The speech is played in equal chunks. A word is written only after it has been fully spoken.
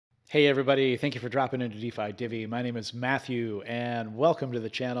Hey everybody, thank you for dropping into DeFi Divvy. My name is Matthew and welcome to the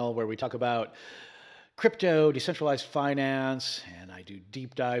channel where we talk about crypto, decentralized finance, and I do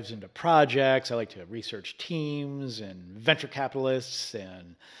deep dives into projects. I like to research teams and venture capitalists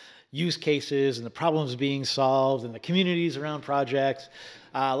and use cases and the problems being solved and the communities around projects.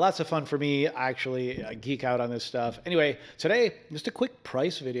 Lots of fun for me. I geek out on this stuff. Anyway, today, just a quick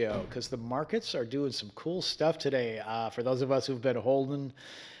price video because the markets are doing some cool stuff today. For those of us who've been holding,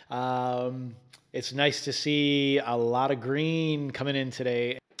 it's nice to see a lot of green coming in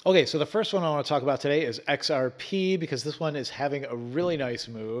today. Okay, so the first one I want to talk about today is XRP because this one is having a really nice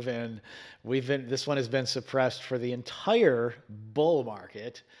move, and this one has been suppressed for the entire bull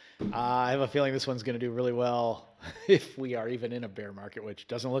market. I have a feeling this one's going to do really well if we are even in a bear market, which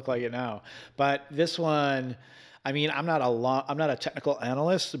doesn't look like it now. But this one, I mean, I'm not a technical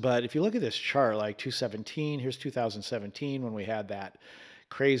analyst, but if you look at this chart, like 217, here's 2017 when we had that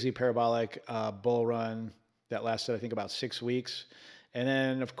crazy parabolic bull run that lasted, I think, about 6 weeks. And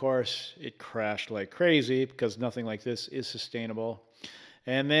then, of course, it crashed like crazy because nothing like this is sustainable.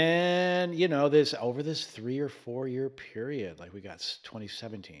 And then, you know, over this 3 or 4 year period, like we got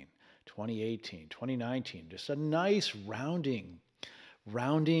 2017, 2018, 2019, just a nice rounding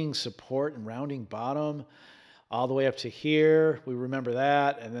support and rounding bottom all the way up to here. We remember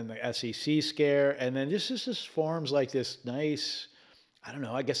that. And then the SEC scare. And then this just forms like this nice, I don't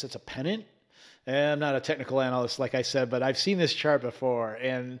know, I guess it's a pennant. And I'm not a technical analyst, like I said, but I've seen this chart before.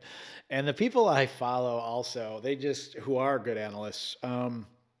 And the people I follow also, who are good analysts,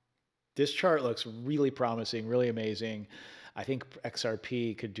 this chart looks really promising, really amazing. I think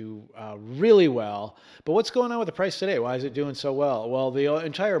XRP could do really well. But what's going on with the price today? Why is it doing so well? Well, the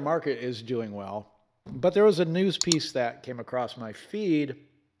entire market is doing well. But there was a news piece that came across my feed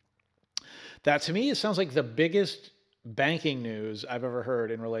that, to me, it sounds like the biggest banking news I've ever heard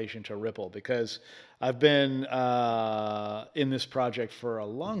in relation to Ripple, because I've been in this project for a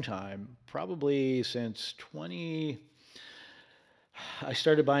long time, probably since I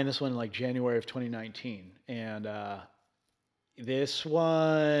started buying this one in like January of 2019. And this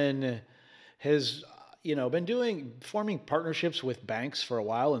one has, been forming partnerships with banks for a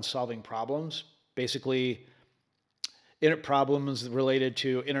while and solving problems, basically problems related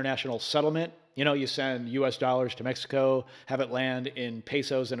to international settlement. You know, you send US dollars to Mexico, have it land in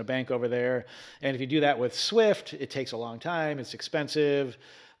pesos in a bank over there. And if you do that with Swift, it takes a long time, it's expensive.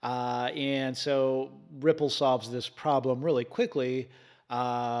 And so Ripple solves this problem really quickly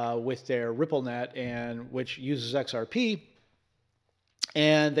with their RippleNet, which uses XRP.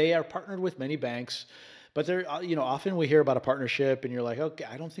 And they are partnered with many banks. But often we hear about a partnership and you're like, okay,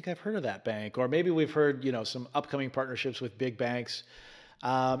 I don't think I've heard of that bank. Or maybe we've heard, some upcoming partnerships with big banks.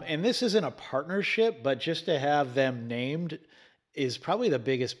 And this isn't a partnership, but just to have them named is probably the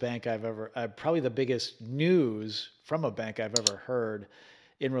biggest probably the biggest news from a bank I've ever heard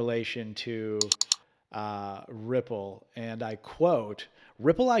in relation to Ripple. And I quote,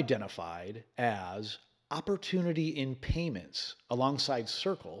 "Ripple identified as opportunity in payments alongside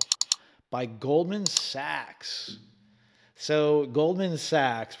Circle by Goldman Sachs." So Goldman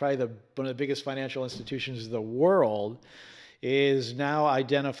Sachs, probably one of the biggest financial institutions in the world, is now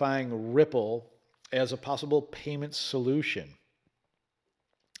identifying Ripple as a possible payment solution.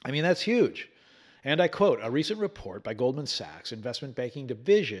 I mean, that's huge. And I quote, "A recent report by Goldman Sachs Investment Banking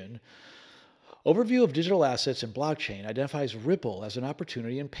Division, overview of digital assets and blockchain, identifies Ripple as an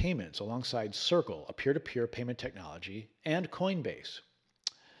opportunity in payments alongside Circle, a peer-to-peer payment technology, and Coinbase.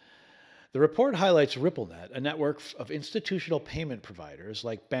 The report highlights RippleNet, a network of institutional payment providers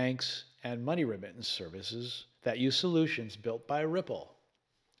like banks and money remittance services that use solutions built by Ripple."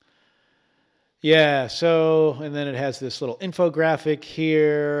 Yeah, and then it has this little infographic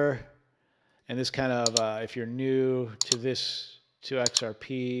here. And this kind of, if you're new to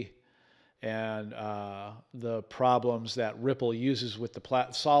XRP and the problems that Ripple uses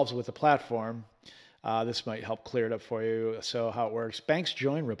solves with the platform, this might help clear it up for you. So how it works: banks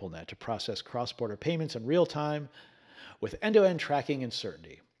join RippleNet to process cross-border payments in real time with end-to-end tracking and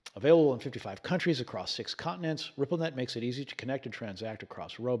certainty. Available in 55 countries across 6 continents, RippleNet makes it easy to connect and transact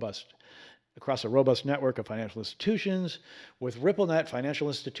across a robust network of financial institutions. With RippleNet, financial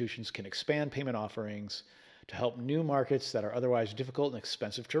institutions can expand payment offerings to help new markets that are otherwise difficult and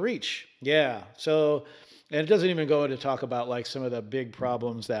expensive to reach. Yeah, and it doesn't even go into talk about like some of the big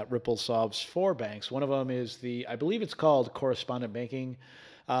problems that Ripple solves for banks. One of them is I believe it's called correspondent banking,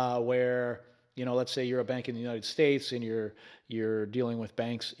 where, let's say you're a bank in the United States and you're dealing with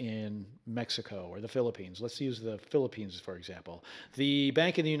banks in Mexico or the Philippines. Let's use the Philippines, for example. The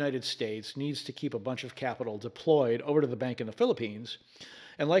bank in the United States needs to keep a bunch of capital deployed over to the bank in the Philippines.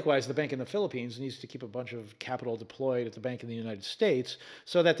 And likewise, the bank in the Philippines needs to keep a bunch of capital deployed at the bank in the United States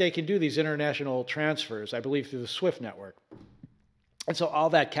so that they can do these international transfers, I believe through the SWIFT network. And so all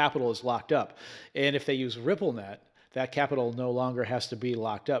that capital is locked up. And if they use RippleNet, that capital no longer has to be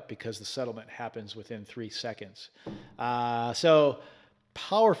locked up because the settlement happens within 3 seconds. So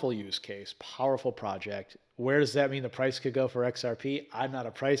powerful use case, powerful project. Where does that mean the price could go for XRP? I'm not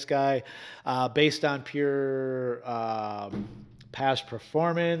a price guy. Based on pure past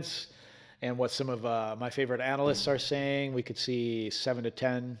performance and what some of my favorite analysts are saying, we could see $7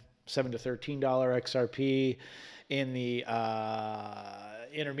 to $13 XRP in the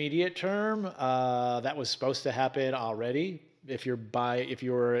intermediate term. That was supposed to happen already if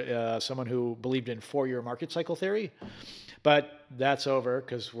you're someone who believed in 4-year market cycle theory. But that's over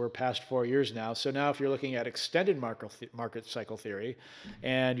because we're past 4 years now. So now if you're looking at extended market cycle theory,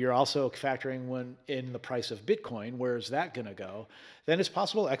 and you're also factoring in the price of Bitcoin, where's that going to go? Then it's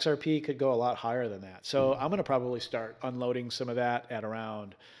possible XRP could go a lot higher than that. So I'm going to probably start unloading some of that at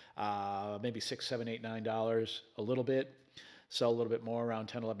around maybe $6, $7, $8, $9 a little bit. Sell a little bit more around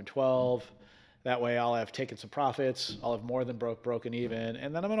 10, 11, 12. That way I'll have taken some profits. I'll have more than broken even.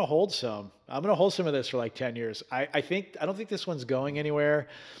 And then I'm going to hold some. I'm going to hold some of this for like 10 years. I don't think this one's going anywhere.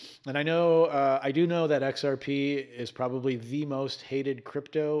 And I do know that XRP is probably the most hated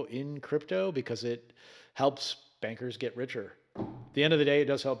crypto in crypto because it helps bankers get richer. At the end of the day, it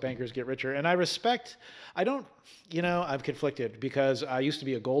does help bankers get richer. And I'm conflicted because I used to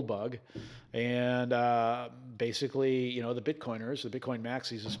be a gold bug. And basically, the Bitcoiners, the Bitcoin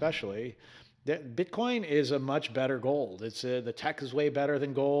maxis especially, Bitcoin is a much better gold. The tech is way better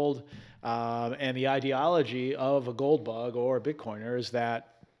than gold. And the ideology of a gold bug or a Bitcoiner is that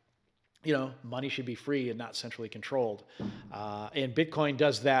money should be free and not centrally controlled. And Bitcoin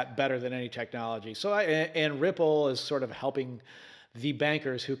does that better than any technology. And Ripple is sort of helping the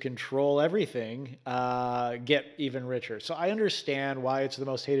bankers who control everything get even richer. So I understand why it's the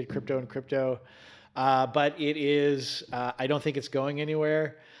most hated crypto in crypto, but it is, I don't think it's going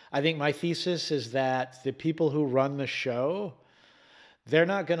anywhere. I think my thesis is that the people who run the show, they're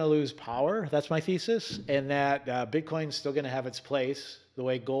not going to lose power. That's my thesis. And that Bitcoin's still going to have its place the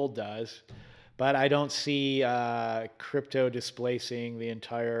way gold does. But I don't see crypto displacing the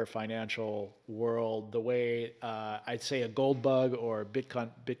entire financial world the way I'd say a gold bug or Bitcoin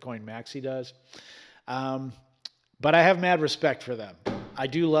maxi does. But I have mad respect for them. I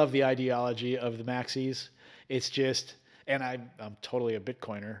do love the ideology of the maxis. It's just, and I'm totally a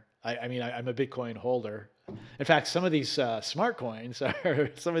Bitcoiner. I'm a Bitcoin holder. In fact, some of these smart coins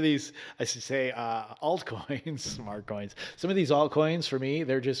are some of these, I should say, altcoins, smart coins. Some of these altcoins for me,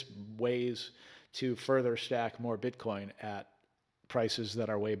 they're just ways to further stack more Bitcoin at prices that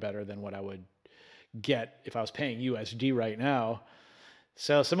are way better than what I would get if I was paying USD right now.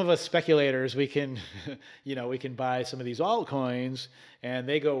 So some of us speculators, we can, we can buy some of these altcoins and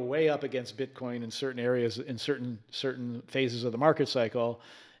they go way up against Bitcoin in certain areas, in certain phases of the market cycle.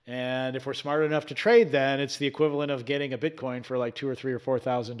 And if we're smart enough to trade, then it's the equivalent of getting a Bitcoin for like $2,000 or $3,000 or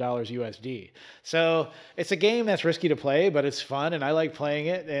 $4,000 USD. So it's a game that's risky to play, but it's fun, and I like playing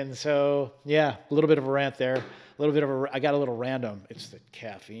it. And so, yeah, a little bit of a rant there. I got a little random. It's the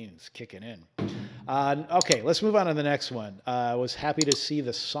caffeine. It's kicking in. Okay, let's move on to the next one. I was happy to see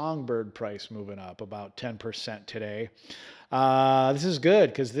the Songbird price moving up about 10% today. This is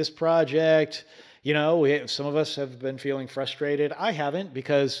good because this project, some of us have been feeling frustrated. I haven't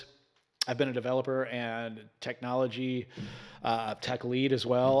because I've been a developer and technology tech lead as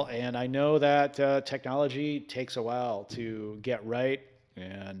well. And I know that technology takes a while to get right,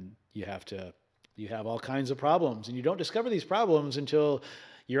 and you have all kinds of problems, and you don't discover these problems until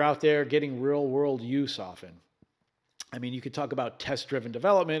you're out there getting real world use often. I mean, you could talk about test-driven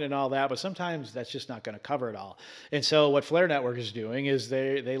development and all that, but sometimes that's just not going to cover it all. And so what Flare Network is doing is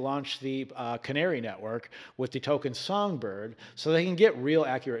they launched the Canary Network with the token Songbird so they can get real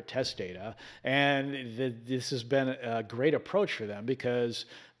accurate test data. And this has been a great approach for them because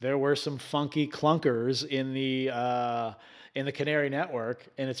there were some funky clunkers in the Canary Network,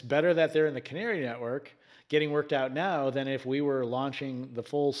 and it's better that they're in the Canary Network getting worked out now than if we were launching the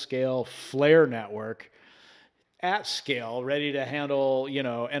full-scale Flare Network at scale, ready to handle,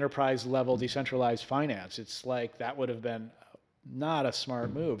 enterprise level decentralized finance. It's like that would have been not a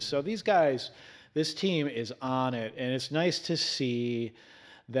smart move. So these guys, this team is on it, and it's nice to see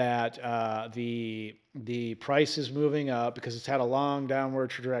that the The price is moving up because it's had a long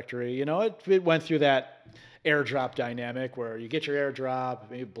downward trajectory. You know, it went through that airdrop dynamic where you get your airdrop,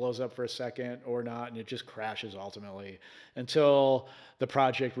 maybe it blows up for a second or not, and it just crashes ultimately until the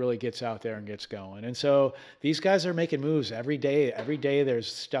project really gets out there and gets going. And so these guys are making moves every day. Every day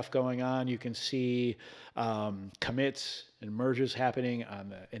there's stuff going on. You can see commits and merges happening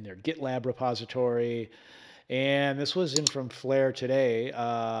in their GitLab repository. And this was in from Flare today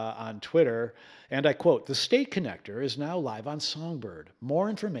on Twitter. And I quote, "The state connector is now live on Songbird. More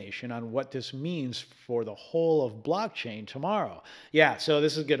information on what this means for the whole of blockchain tomorrow." Yeah, so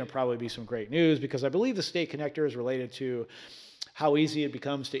this is going to probably be some great news because I believe the state connector is related to how easy it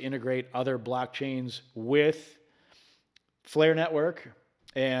becomes to integrate other blockchains with Flare Network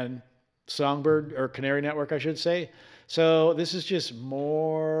and Songbird, or Canary Network, I should say. So this is just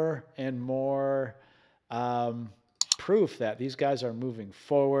more and more proof that these guys are moving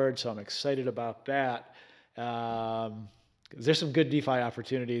forward. So I'm excited about that. There's some good DeFi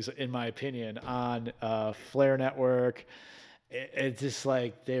opportunities, in my opinion, on Flare Network. It's just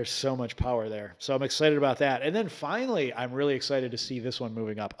like there's so much power there. So I'm excited about that. And then finally, I'm really excited to see this one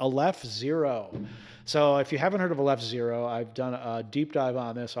moving up, Aleph Zero. So if you haven't heard of Aleph Zero, I've done a deep dive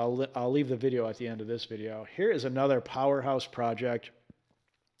on this. I'll leave the video at the end of this video. Here is another powerhouse project.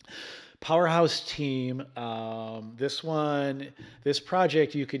 Powerhouse team. This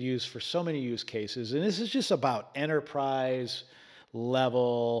project you could use for so many use cases. And this is just about enterprise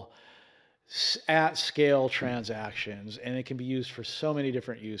level at scale transactions. And it can be used for so many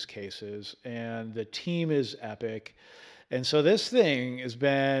different use cases. And the team is epic. And so this thing has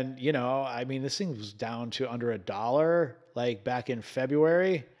been, you know, I mean, this thing was down to under $1 like back in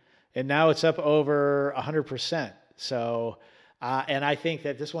February. And now it's up over 100%. So, and I think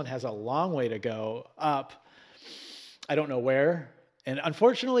that this one has a long way to go up. I don't know where. And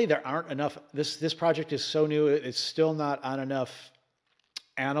unfortunately, there aren't enough. This project is so new, it's still not on enough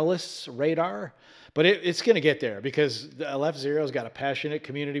analysts' radar. But it's going to get there because the Aleph Zero's got a passionate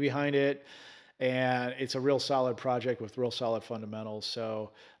community behind it. And it's a real solid project with real solid fundamentals.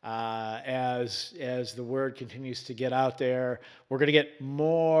 So as the word continues to get out there, we're going to get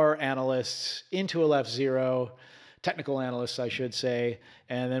more analysts into Aleph Zero, technical analysts, I should say,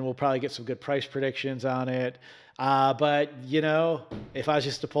 and then we'll probably get some good price predictions on it. But you know, if I was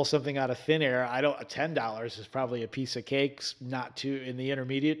just to pull something out of thin air, $10 is probably a piece of cake, not too in the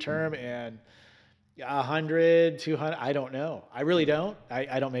intermediate term, and 100, 200, I don't know. I really don't.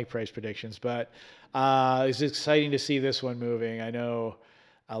 I don't make price predictions, but it's exciting to see this one moving. I know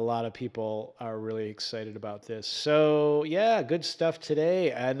a lot of people are really excited about this. So yeah, good stuff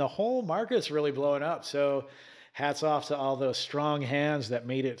today. And the whole market's really blowing up. So hats off to all those strong hands that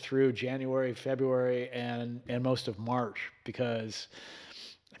made it through January, February, and most of March. Because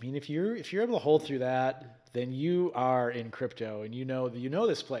I mean, if you're able to hold through that, then you are in crypto, and you know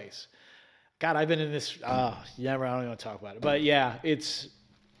this place. God, I've been in this. I don't even want to talk about it. But yeah, it's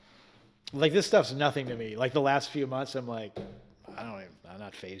like this stuff's nothing to me. Like the last few months, I'm like, I'm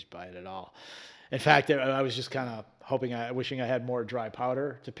not fazed by it at all. In fact, I was just kind of wishing I had more dry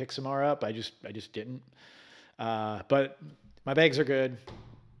powder to pick some more up. I just didn't. But my bags are good,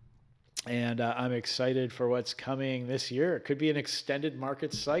 and I'm excited for what's coming this year. It could be an extended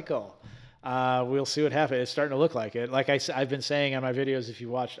market cycle. We'll see what happens. It's starting to look like it. Like I've been saying on my videos, if you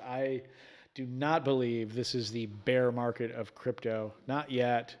watched, I do not believe this is the bear market of crypto. Not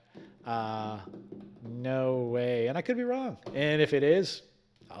yet. No way. And I could be wrong. And if it is,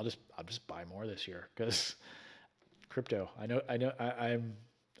 I'll just buy more this year because crypto. I'm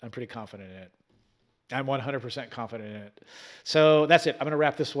pretty confident in it. I'm 100% confident in it. So that's it. I'm going to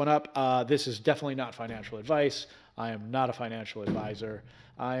wrap this one up. This is definitely not financial advice. I am not a financial advisor.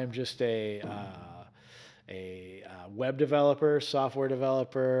 I am just a web developer, software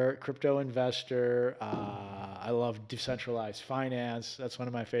developer, crypto investor. I love decentralized finance. That's one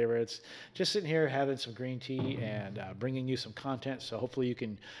of my favorites. Just sitting here having some green tea and bringing you some content. So hopefully you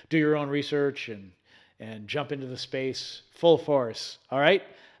can do your own research and jump into the space full force. All right?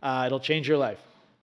 It'll change your life.